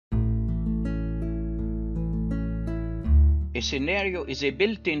A scenario is a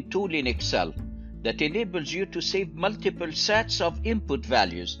built-in tool in Excel that enables you to save multiple sets of input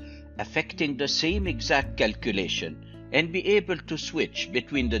values affecting the same exact calculation and be able to switch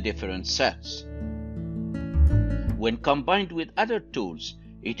between the different sets. When combined with other tools,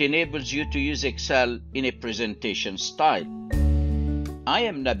 it enables you to use Excel in a presentation style. I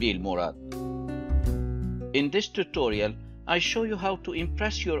am Nabil Murad. In this tutorial, I show you how to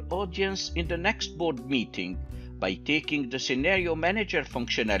impress your audience in the next board meeting by taking the Scenario Manager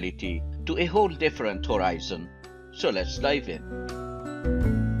functionality to a whole different horizon. So let's dive in.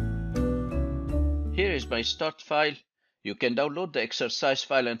 Here is my start file. You can download the exercise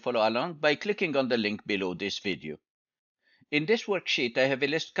file and follow along by clicking on the link below this video. In this worksheet, I have a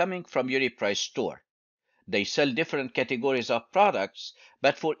list coming from Uniprice store. They sell different categories of products,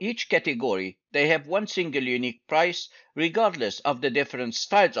 but for each category, they have one single unique price regardless of the different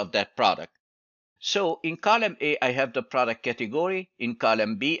styles of that product. So in column A, I have the product category. In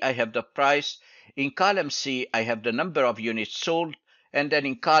column B, I have the price. In column C, I have the number of units sold. And then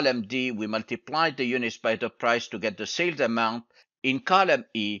in column D, we multiply the units by the price to get the sales amount. In column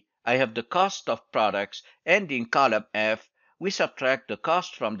E, I have the cost of products. And in column F, we subtract the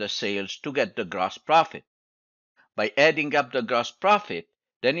cost from the sales to get the gross profit. By adding up the gross profit,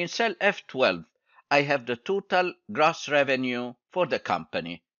 then in cell F12, I have the total gross revenue for the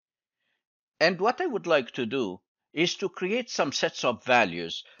company. And what I would like to do is to create some sets of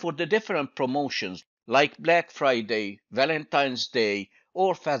values for the different promotions like Black Friday, Valentine's Day,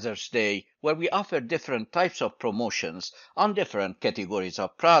 or Father's Day, where we offer different types of promotions on different categories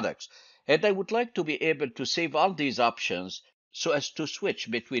of products. And I would like to be able to save all these options so as to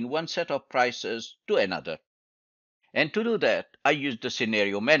switch between one set of prices to another. And to do that, I use the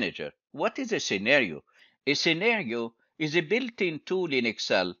Scenario Manager. What is a scenario? A scenario is a built-in tool in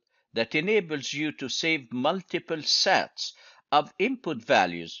Excel that enables you to save multiple sets of input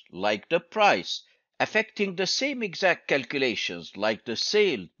values like the price, affecting the same exact calculations like the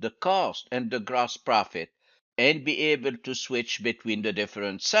sale, the cost, and the gross profit, and be able to switch between the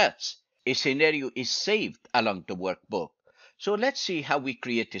different sets. A scenario is saved along the workbook. So let's see how we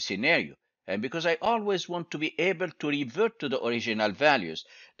create a scenario. And because I always want to be able to revert to the original values,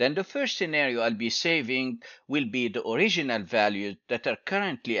 then the first scenario I'll be saving will be the original values that are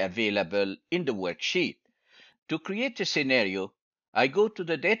currently available in the worksheet. To create a scenario, I go to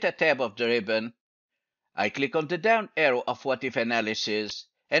the Data tab of the ribbon, I click on the down arrow of What If Analysis,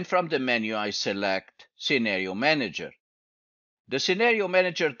 and from the menu I select Scenario Manager. The Scenario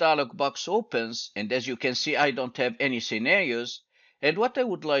Manager dialog box opens, and as you can see, I don't have any scenarios. And what I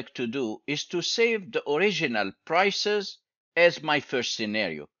would like to do is to save the original prices as my first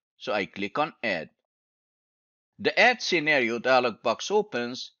scenario. So I click on Add. The Add Scenario dialog box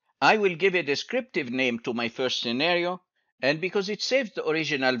opens. I will give a descriptive name to my first scenario. And because it saves the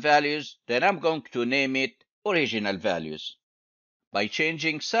original values, then I'm going to name it Original Values. By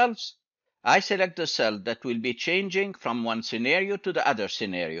changing cells, I select the cell that will be changing from one scenario to the other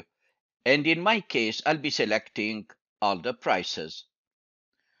scenario. And in my case, I'll be selecting all the prices.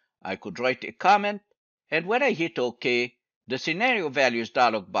 I could write a comment, and when I hit OK, the Scenario Values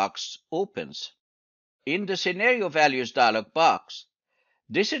dialog box opens. In the Scenario Values dialog box,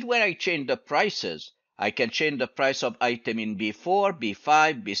 this is where I change the prices. I can change the price of item in B4,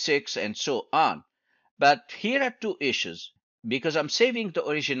 B5, B6, and so on. But here are two issues. Because I'm saving the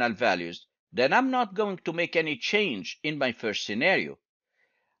original values, then I'm not going to make any change in my first scenario.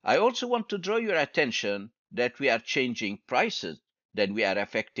 I also want to draw your attention that we are changing prices, then we are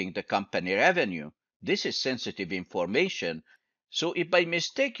affecting the company revenue. This is sensitive information. So if by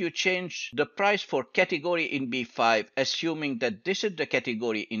mistake you change the price for category in B5, assuming that this is the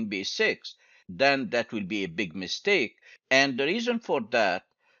category in B6, then that will be a big mistake. And the reason for that,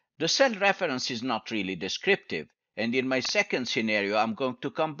 the cell reference is not really descriptive. And in my second scenario, I'm going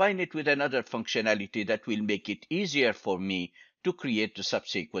to combine it with another functionality that will make it easier for me to create the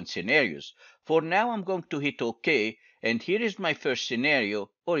subsequent scenarios. For now, I'm going to hit OK, and here is my first scenario,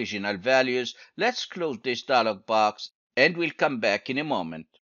 Original Values. Let's close this dialog box, and we'll come back in a moment.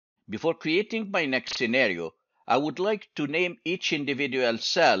 Before creating my next scenario, I would like to name each individual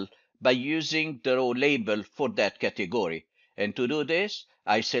cell by using the row label for that category. And to do this,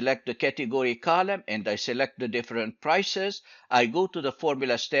 I select the category column and I select the different prices. I go to the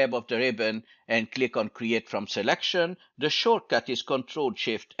Formulas tab of the ribbon and click on Create from Selection. The shortcut is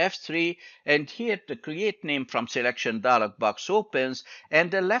Ctrl-Shift-F3, and here the Create Name from Selection dialog box opens, and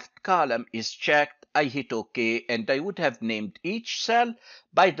the left column is checked. I hit OK, and I would have named each cell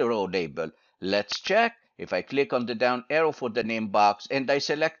by the row label. Let's check. If I click on the down arrow for the name box and I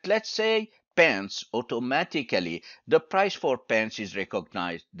select, let's say, pants, automatically the price for pants is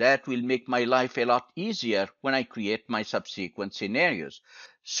recognized. That will make my life a lot easier when I create my subsequent scenarios.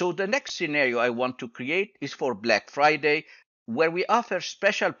 So the next scenario I want to create is for Black Friday, where we offer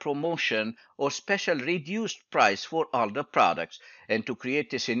special promotion or special reduced price for all the products. And to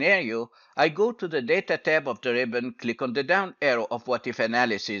create a scenario, I go to the Data tab of the ribbon, click on the down arrow of What If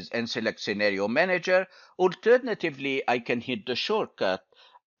Analysis and select Scenario Manager. Alternatively, I can hit the shortcut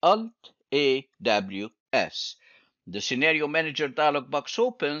Alt-A-W-S. The Scenario Manager dialog box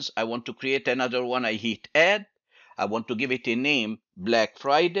opens. I want to create another one. I hit Add. I want to give it a name, Black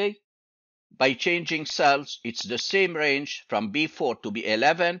Friday. By changing cells, it's the same range from B4 to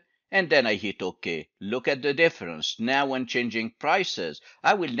B11, and then I hit OK. Look at the difference. Now when changing prices,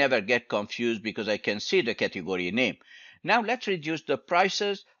 I will never get confused because I can see the category name. Now let's reduce the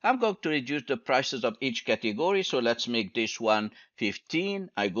prices. I'm going to reduce the prices of each category, so let's make this one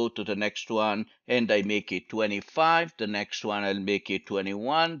 15. I go to the next one and I make it 25. The next one I'll make it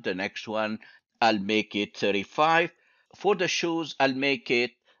 21. The next one I'll make it 35. For the shoes, I'll make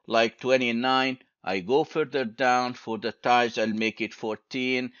it like 29. I go further down. For the ties, I'll make it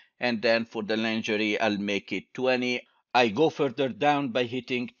 14. And then for the lingerie, I'll make it 20. I go further down by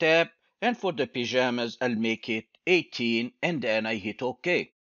hitting tab. And for the pajamas, I'll make it 18. And then I hit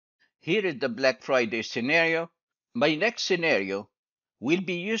OK. Here is the Black Friday scenario. My next scenario will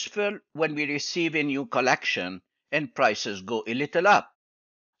be useful when we receive a new collection and prices go a little up.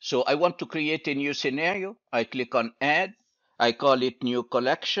 So I want to create a new scenario. I click on Add. I call it New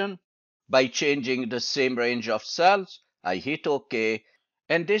Collection. By changing the same range of cells, I hit OK.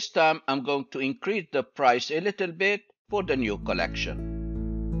 And this time I'm going to increase the price a little bit for the new collection.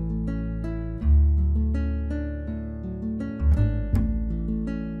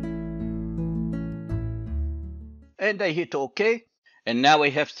 And I hit OK. And now I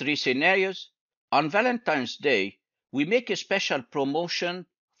have three scenarios. On Valentine's Day, we make a special promotion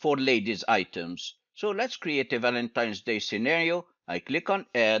for ladies' items. So let's create a Valentine's Day scenario. I click on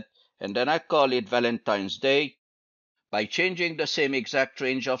Add, and then I call it Valentine's Day. By changing the same exact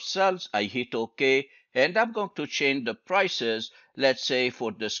range of cells, I hit OK, and I'm going to change the prices. Let's say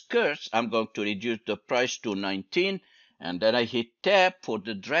for the skirts, I'm going to reduce the price to 19, and then I hit Tab. For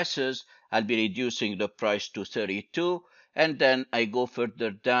the dresses, I'll be reducing the price to 32, and then I go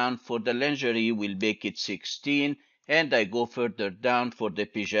further down. For the lingerie, we'll make it 16, and I go further down. For the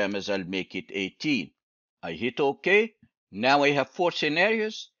pajamas, I'll make it 18. I hit OK. Now I have four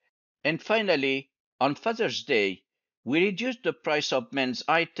scenarios. And finally, on Father's Day, we reduced the price of men's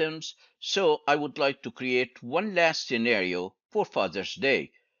items, so I would like to create one last scenario for Father's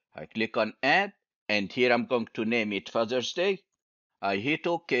Day. I click on Add, and here I'm going to name it Father's Day. I hit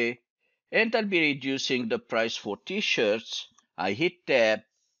OK, and I'll be reducing the price for t-shirts. I hit Tab,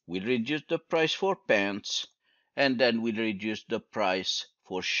 we'll reduce the price for pants, and then we'll reduce the price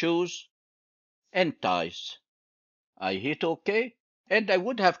for shoes and ties. I hit OK, and I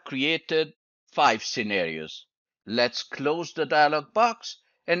would have created 5 scenarios. Let's close the dialog box,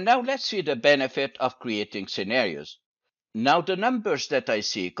 and now let's see the benefit of creating scenarios. Now the numbers that I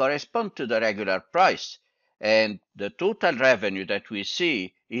see correspond to the regular price, and the total revenue that we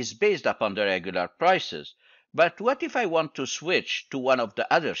see is based upon the regular prices. But what if I want to switch to one of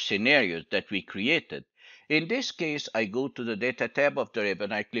the other scenarios that we created? In this case, I go to the Data tab of the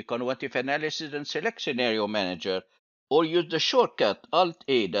ribbon, I click on What If Analysis and select Scenario Manager, or use the shortcut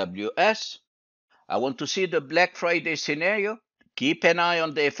Alt-A-W-S. I want to see the Black Friday scenario. Keep an eye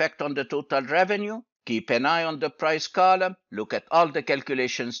on the effect on the total revenue. Keep an eye on the price column. Look at all the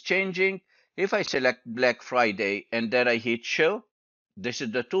calculations changing. If I select Black Friday and then I hit Show, this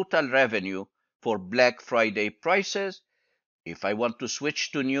is the total revenue for Black Friday prices. If I want to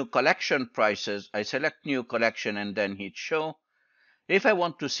switch to new collection prices, I select New Collection and then hit Show. If I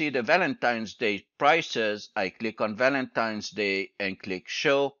want to see the Valentine's Day prices, I click on Valentine's Day and click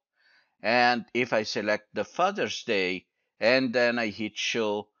Show. And if I select the Father's Day and then I hit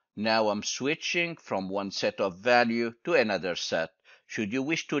Show, now I'm switching from one set of value to another set. Should you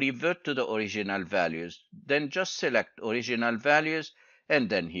wish to revert to the original values, then just select Original Values and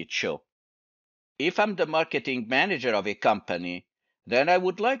then hit Show. If I'm the marketing manager of a company, then I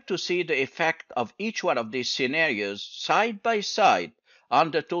would like to see the effect of each one of these scenarios side by side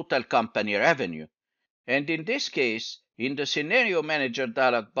on the total company revenue. And in this case, in the Scenario Manager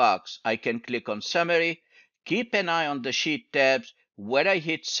dialog box, I can click on Summary. Keep an eye on the Sheet tabs. When I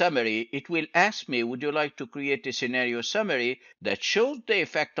hit Summary, it will ask me, would you like to create a scenario summary that shows the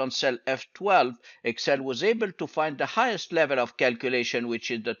effect on cell F12? Excel was able to find the highest level of calculation, which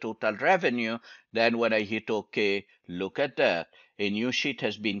is the total revenue. Then when I hit OK, look at that. A new sheet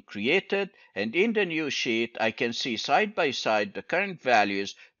has been created, and in the new sheet, I can see side by side the current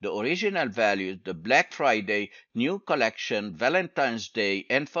values, the original values, the Black Friday, new collection, Valentine's Day,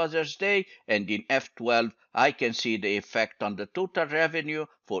 and Father's Day, and in F12, I can see the effect on the total revenue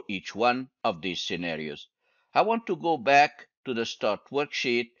for each one of these scenarios. I want to go back to the Start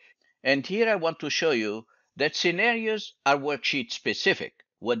worksheet, and here I want to show you that scenarios are worksheet specific.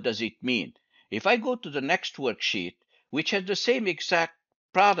 What does it mean? If I go to the next worksheet, which has the same exact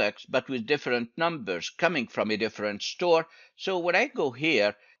products but with different numbers coming from a different store. So when I go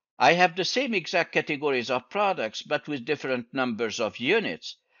here, I have the same exact categories of products but with different numbers of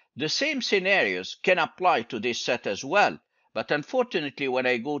units. The same scenarios can apply to this set as well. But unfortunately, when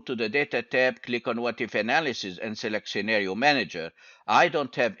I go to the Data tab, click on What If Analysis and select Scenario Manager, I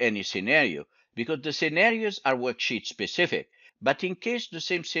don't have any scenario because the scenarios are worksheet specific. But in case the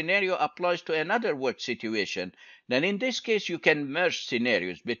same scenario applies to another work situation, then in this case you can merge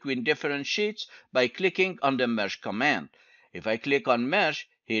scenarios between different sheets by clicking on the Merge command. If I click on Merge,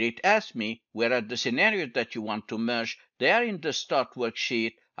 here it asks me where are the scenarios that you want to merge. They are in the Start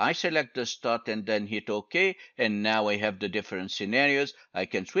worksheet. I select the Start and then hit OK, and now I have the different scenarios. I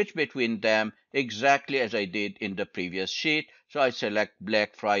can switch between them exactly as I did in the previous sheet. So I select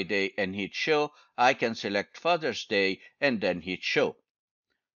Black Friday and hit Show. I can select Father's Day and then hit Show.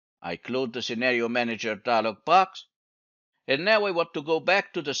 I close the Scenario Manager dialog box, and now I want to go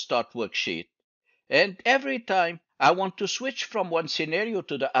back to the Start worksheet. And every time I want to switch from one scenario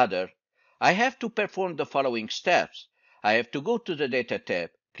to the other, I have to perform the following steps. I have to go to the Data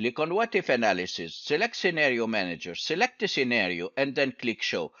tab, click on What If Analysis, select Scenario Manager, select the scenario, and then click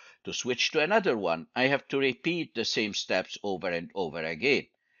Show. To switch to another one, I have to repeat the same steps over and over again.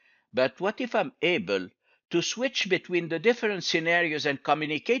 But what if I'm able to switch between the different scenarios and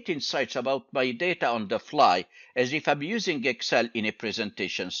communicate insights about my data on the fly as if I'm using Excel in a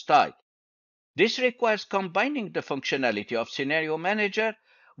presentation style? This requires combining the functionality of Scenario Manager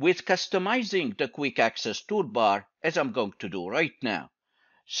with customizing the Quick Access toolbar, as I'm going to do right now.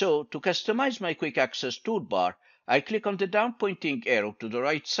 So to customize my Quick Access toolbar, I click on the down pointing arrow to the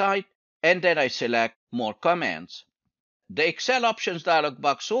right side, and then I select More Commands. The Excel Options dialog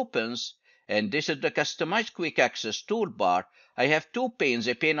box opens, and this is the Customized Quick Access toolbar. I have two panes,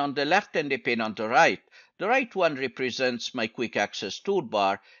 a pane on the left and a pane on the right. The right one represents my Quick Access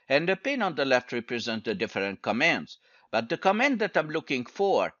toolbar, and the pane on the left represents the different commands. But the command that I'm looking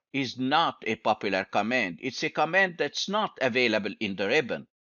for is not a popular command. It's a command that's not available in the ribbon.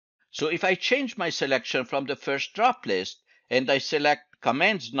 So if I change my selection from the first drop list and I select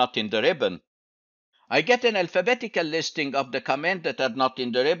Commands Not in the Ribbon, I get an alphabetical listing of the commands that are not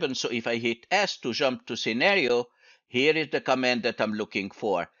in the ribbon. So if I hit S to jump to Scenario, here is the command that I'm looking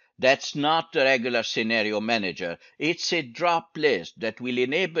for. That's not the regular Scenario Manager. It's a drop list that will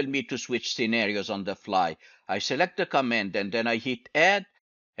enable me to switch scenarios on the fly. I select the command and then I hit Add.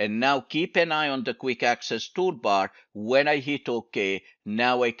 And now keep an eye on the Quick Access toolbar. When I hit OK,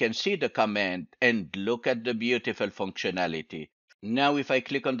 now I can see the command and look at the beautiful functionality. Now if I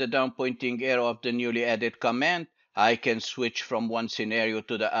click on the down pointing arrow of the newly added command, I can switch from one scenario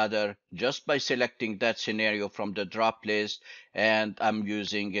to the other just by selecting that scenario from the drop list, and I'm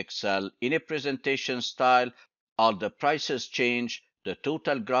using Excel in a presentation style. All the prices change, the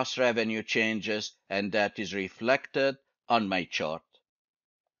total gross revenue changes, and that is reflected on my chart.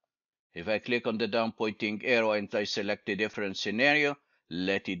 If I click on the down pointing arrow and I select a different scenario,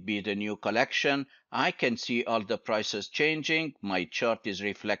 let it be the new collection, I can see all the prices changing. My chart is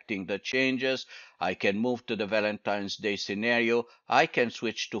reflecting the changes. I can move to the Valentine's Day scenario. I can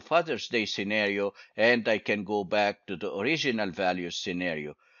switch to Father's Day scenario, and I can go back to the original values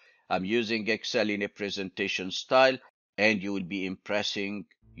scenario. I'm using Excel in a presentation style, and you will be impressing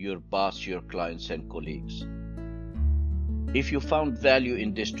your boss, your clients, and colleagues. If you found value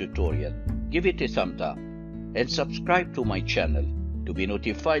in this tutorial, give it a thumbs up and subscribe to my channel to be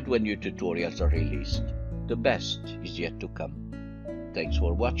notified when new tutorials are released. The best is yet to come. Thanks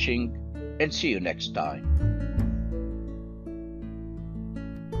for watching and see you next time.